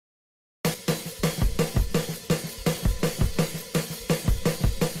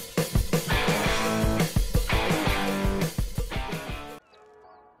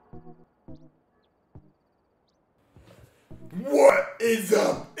is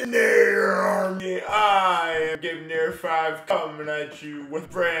up, Inator Army? I am Inator5 coming at you with a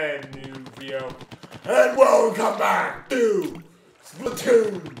brand new video. And welcome back to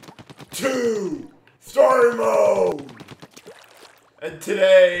Splatoon 2 Storymode! And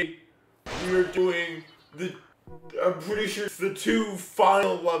today, we are doing I'm pretty sure it's the 2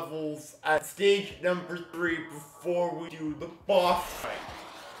 final levels at stage number 3 before we do the boss fight.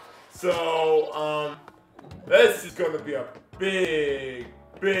 So, this is gonna be a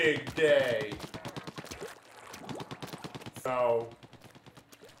big day. So,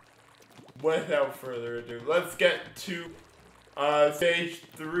 without further ado, let's get to stage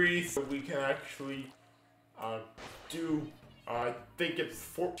 3 so we can actually do, I think it's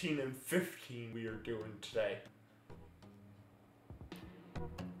 14 and 15 we are doing today.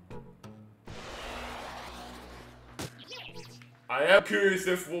 I am curious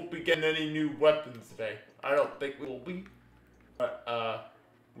if we'll be getting any new weapons today. I don't think we will be, but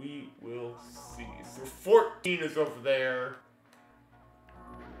we will see. So 14 is over there.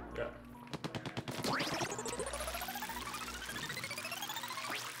 Yeah.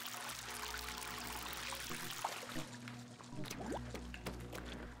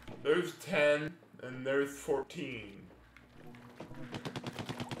 There's 10 and there's 14.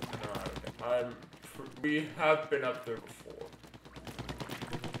 We have been up there before.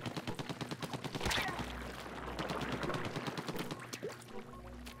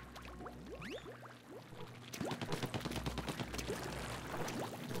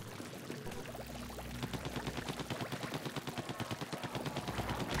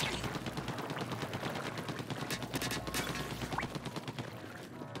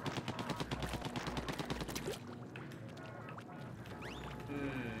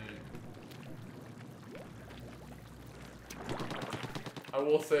 I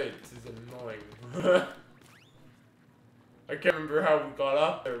will say, this is annoying. I can't remember how we got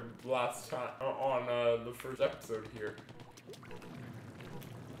up there last time, on the first episode here.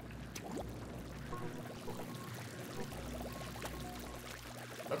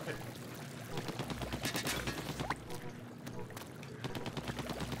 Okay.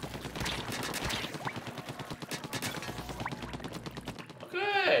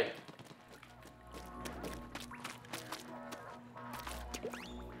 Okay!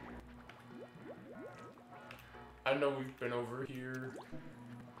 I know we've been over here.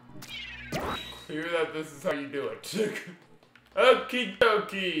 Clear that this is how you do it. Okie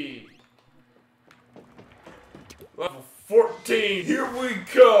dokie! Level 14, here we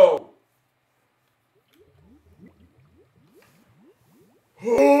go!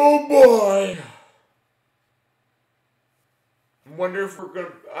 Oh boy! I wonder if we're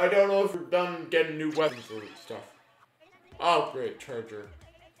gonna, I don't know if we're done getting new weapons or stuff. Oh great, charger.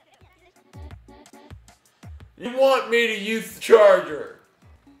 You want me to use the charger?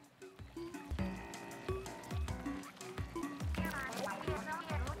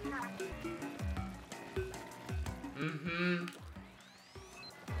 Mm-hmm.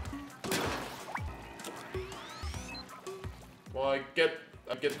 Well, I get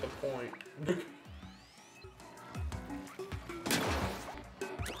the point.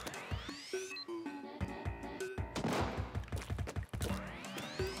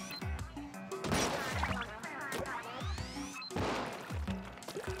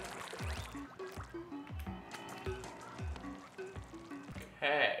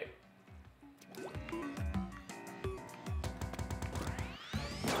 Hey.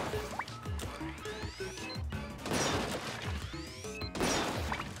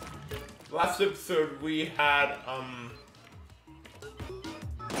 Last episode we had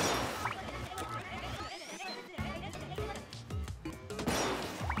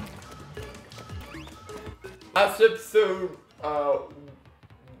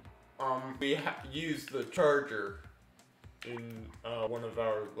we used the charger in one of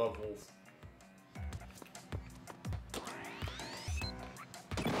our levels.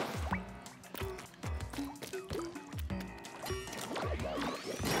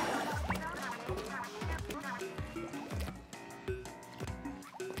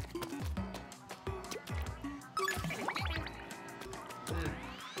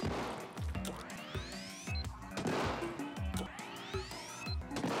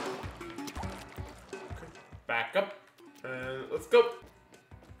 Back up, and let's go.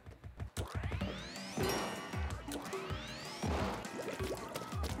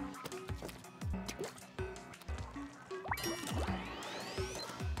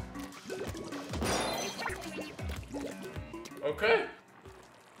 Okay.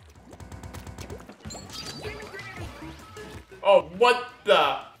 Oh, what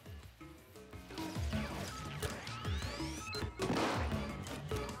the?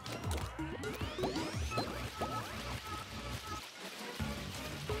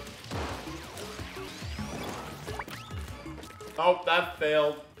 Oh, that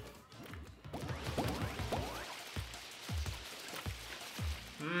failed.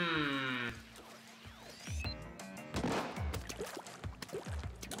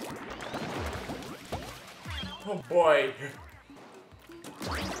 Oh boy.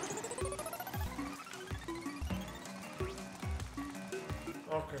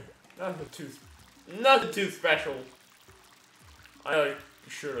 Okay, nothing too special. I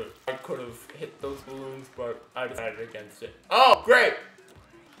could have hit those balloons, but I decided against it. Oh, great!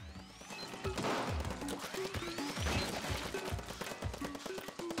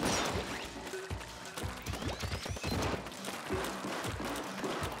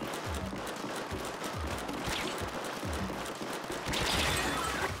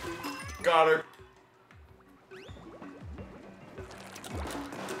 Got her.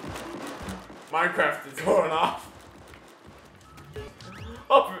 Minecraft is going off.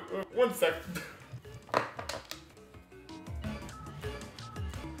 Oh, 1 second.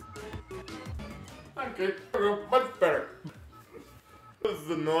 Okay, much better. This is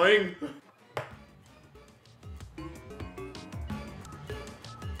annoying.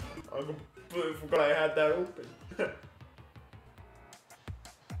 I completely forgot I had that open.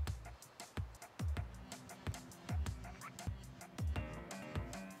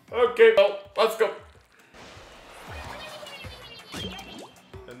 Okay, well, let's go.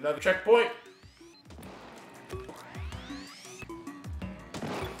 Another checkpoint.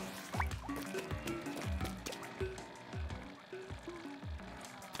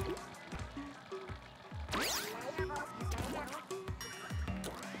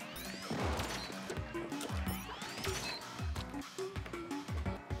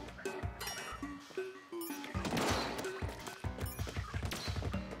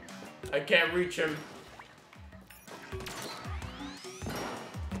 I can't reach him.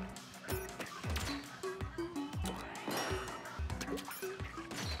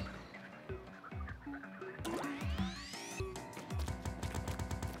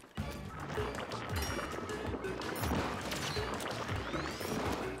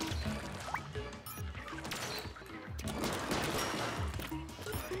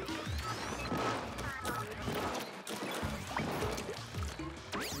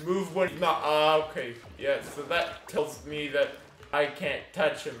 Move when he's not. Okay. Yeah, so that tells me that I can't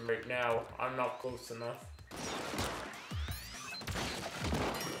touch him right now. I'm not close enough.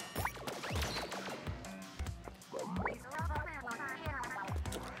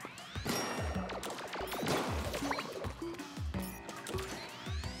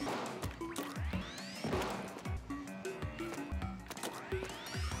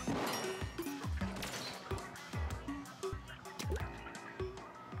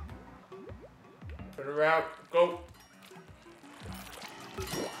 Turn around, go.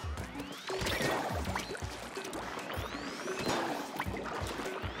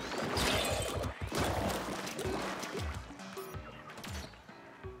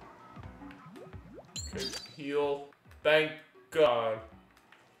 Okay, heal. Thank God.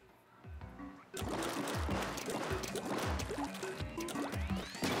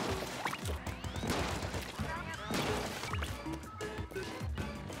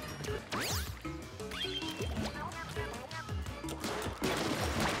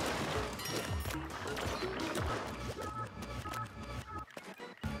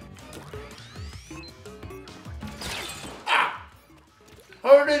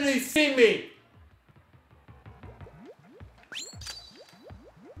 How did he see me?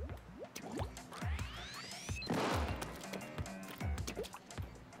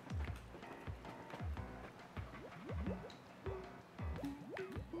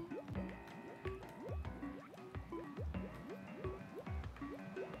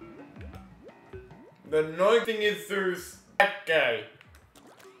 The annoying thing is there's that guy.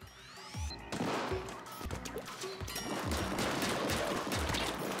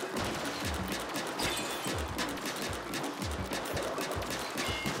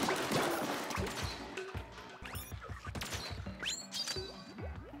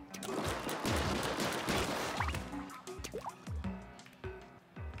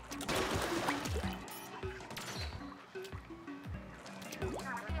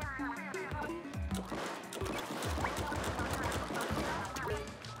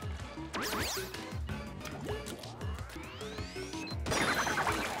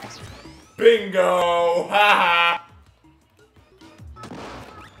 Bingo! Haha!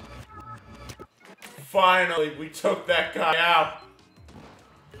 Finally, we took that guy out.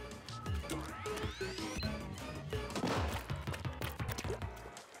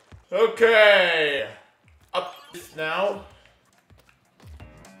 Okay. Up this now.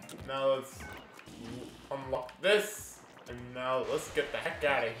 Now let's unlock this And now let's get the heck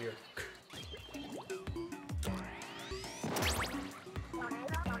out of here.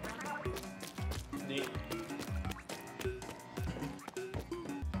 Neat.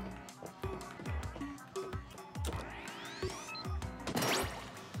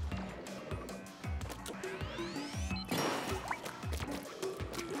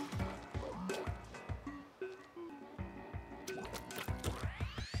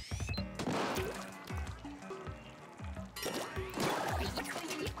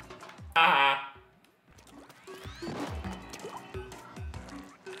 Ah.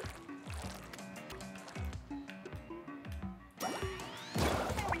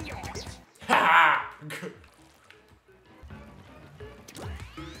 Ha!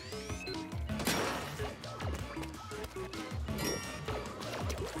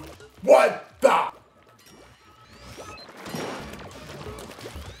 What the?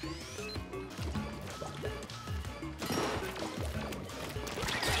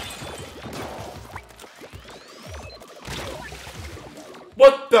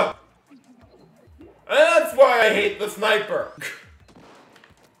 What the? And that's why I hate the sniper.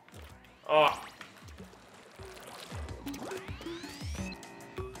 Ah.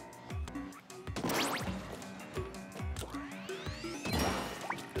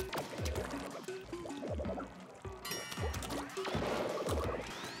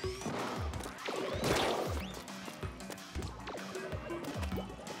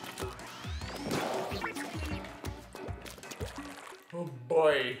 Oh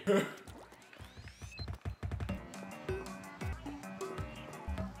boy.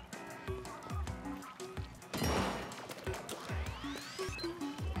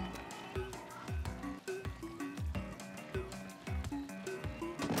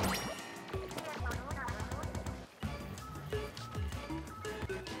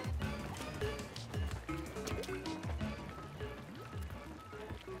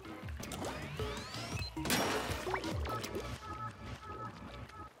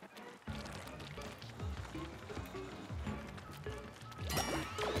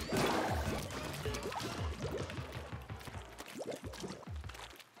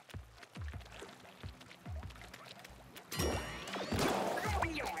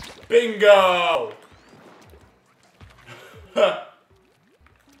 Bingo!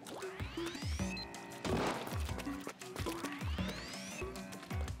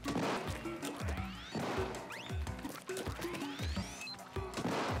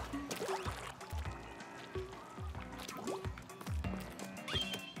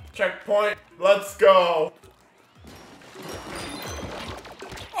 Checkpoint, let's go!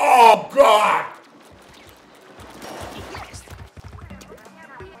 Oh god!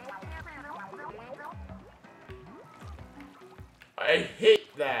 I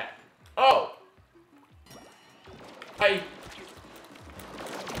hate that. Oh!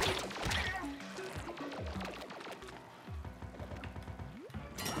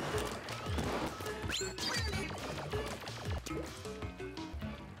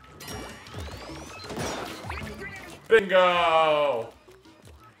 Bingo!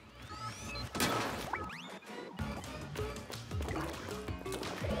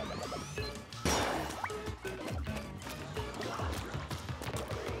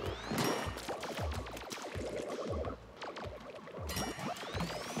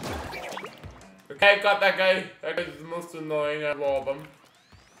 Okay, got that guy. That guy's the most annoying out of all of them.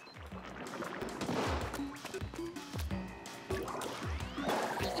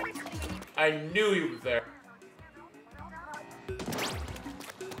 I knew he was there.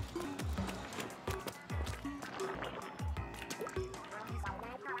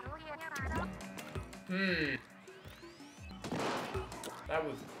 That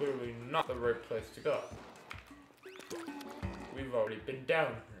was clearly not the right place to go. We've already been down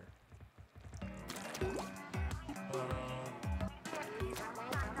here.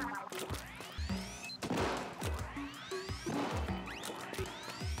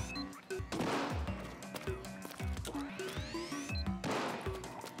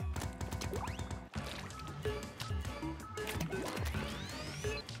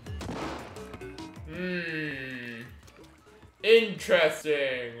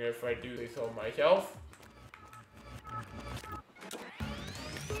 Interesting, if I do this on myself.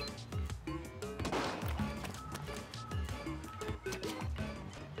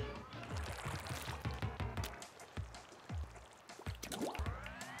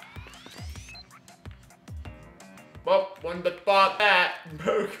 Well, wouldn't have thought that.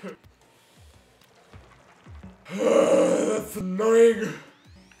 That's annoying.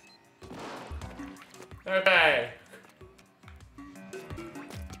 Okay.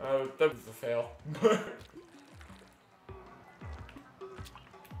 Oh, that was a fail.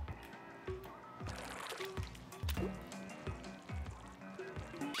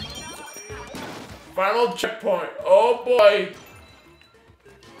 Final checkpoint. Oh boy.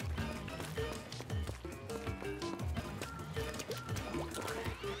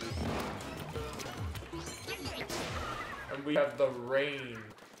 And we have the rain.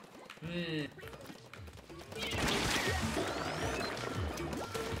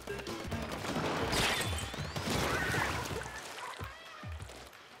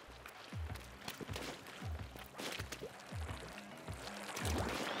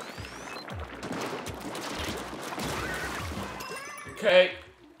 Okay.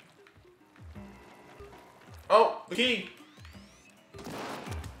 Oh, the key.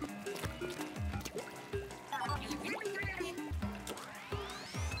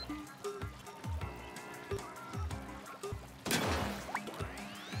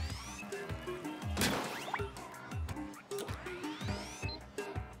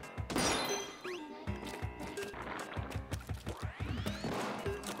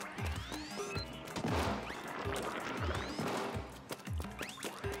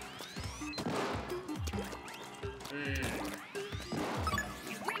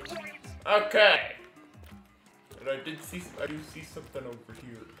 Okay. And I do see something over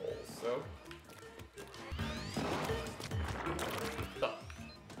here also. Oh.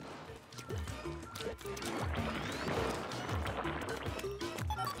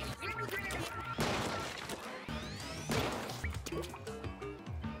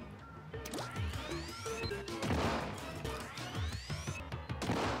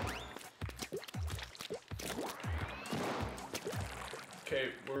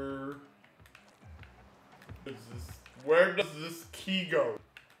 Okay, where does this key go?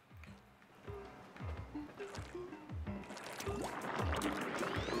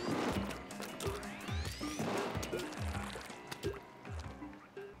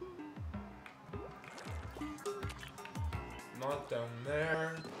 Not down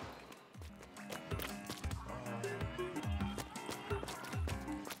there.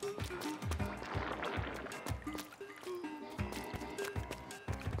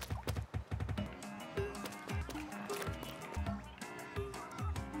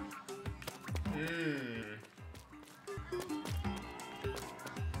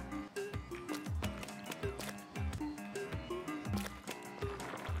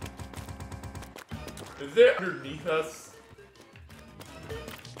 Is it underneath us?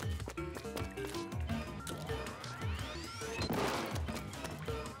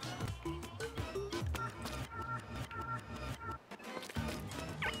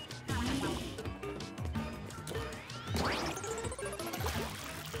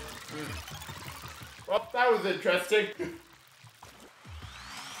 Well, that was interesting.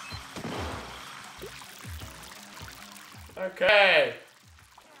 Okay.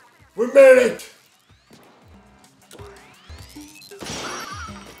 We made it!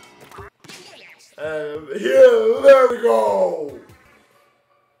 Here, there we go!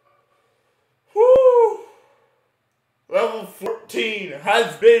 Woo! Level 14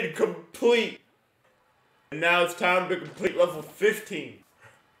 has been complete. And now it's time to complete level 15.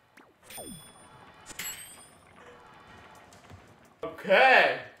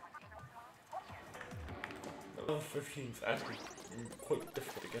 Okay. Level 15 is actually quite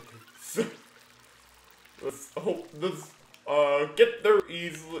difficult to get to. So, let's get there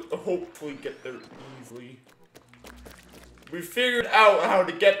easily. Hopefully get there easily. We figured out how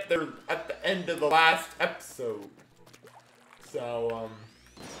to get there at the end of the last episode. So,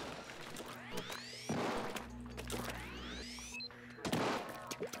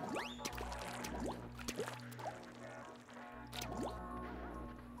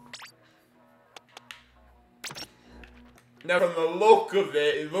 now from the look of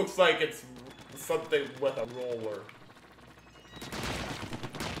it, it looks like it's something with a roller.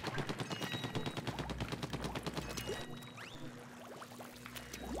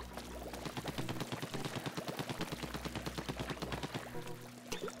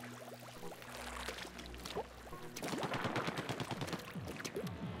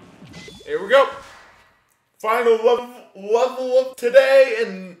 Here we go. Final level of today,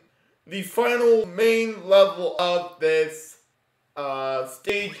 and the final main level of this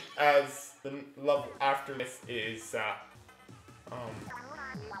stage, as the level after this is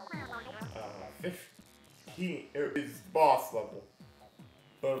 15. It is boss level.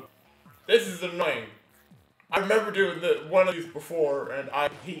 But this is annoying. I remember doing one of these before, and I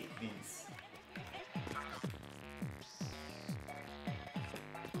hate these.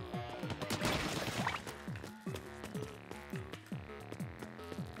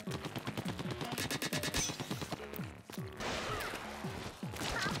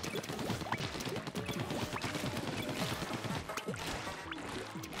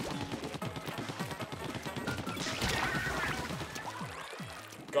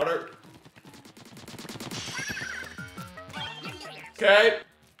 Got her. Okay.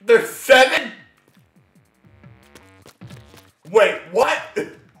 There's 7? Wait, what?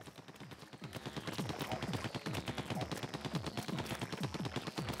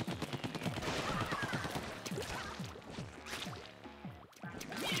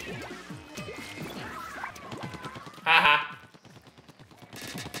 Haha.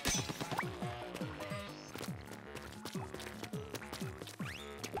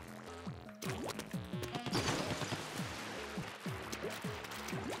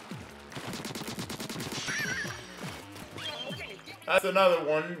 That's another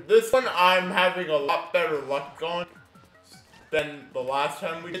one. This one I'm having a lot better luck on than the last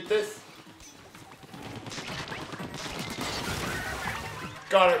time we did this.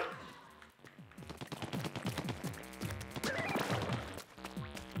 Got it.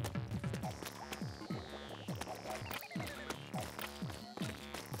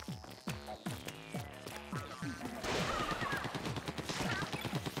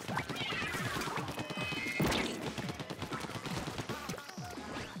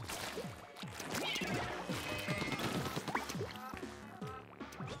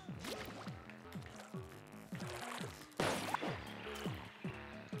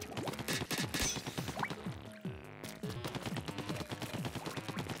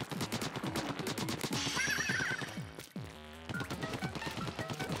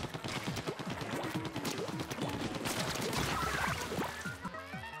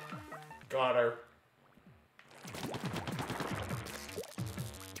 Got her.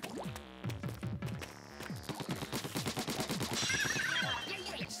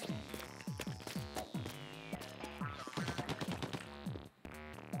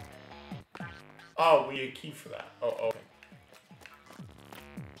 Oh, we need a key for that. Oh, okay.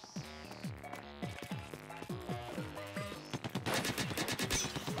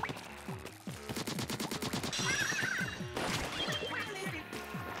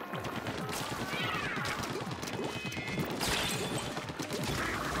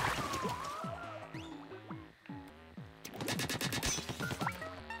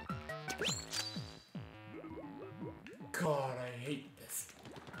 God, I hate this.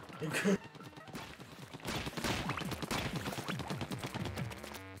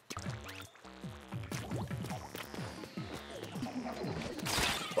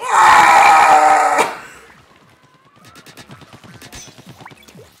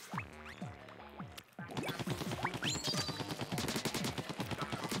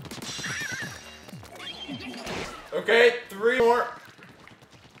 Okay, 3 more.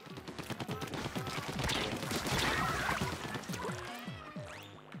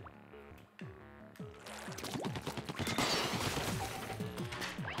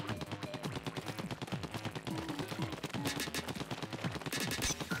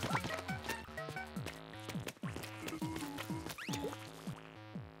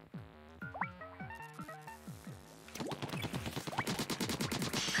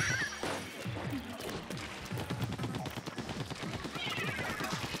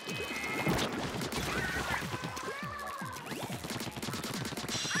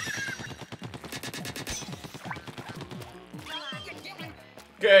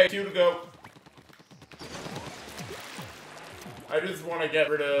 Okay, 2 to go. I just want to get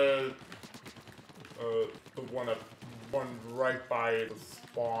rid of the one right by the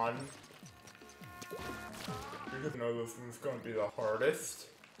spawn. Because I know this one's going to be the hardest.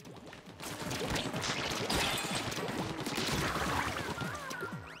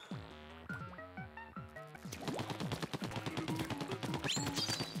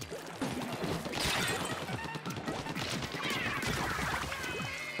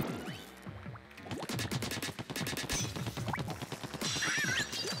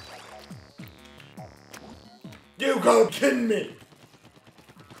 You gotta be kidding me!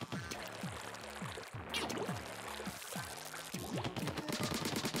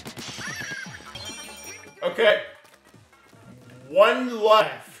 Okay. 1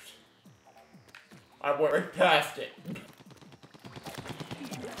 left. I went right past it.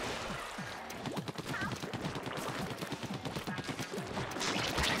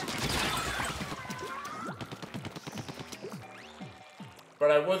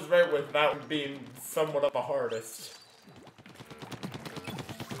 But I was right with that one being somewhat of the hardest.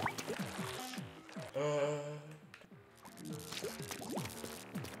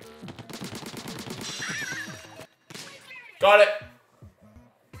 Got it.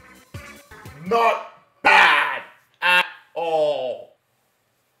 Not bad at all.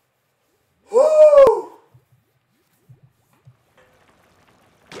 Woo!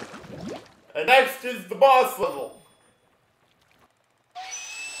 And next is the boss level.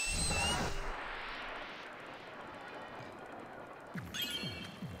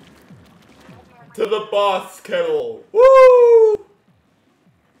 the boss kettle. Woo!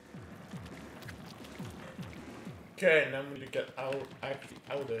 Okay, now we need to get out of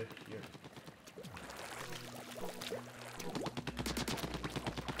here.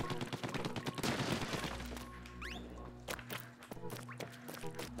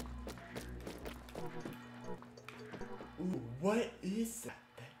 Ooh, what is that?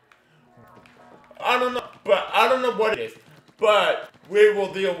 I don't know what it is, but we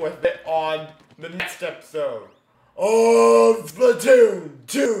will deal with it on the next episode of Splatoon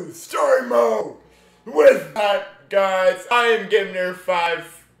 2 Story Mode. With that, guys, I am GameNerd5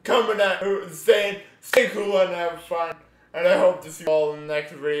 coming at you saying stay cool and have fun, and I hope to see you all in the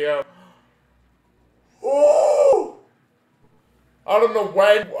next video. Ooh! I don't know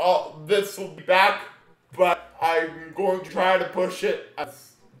when this will be back, but I'm going to try to push it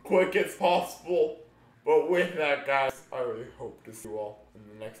as quick as possible. But with that, guys, I really hope to see you all in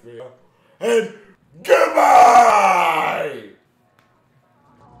the next video. And goodbye!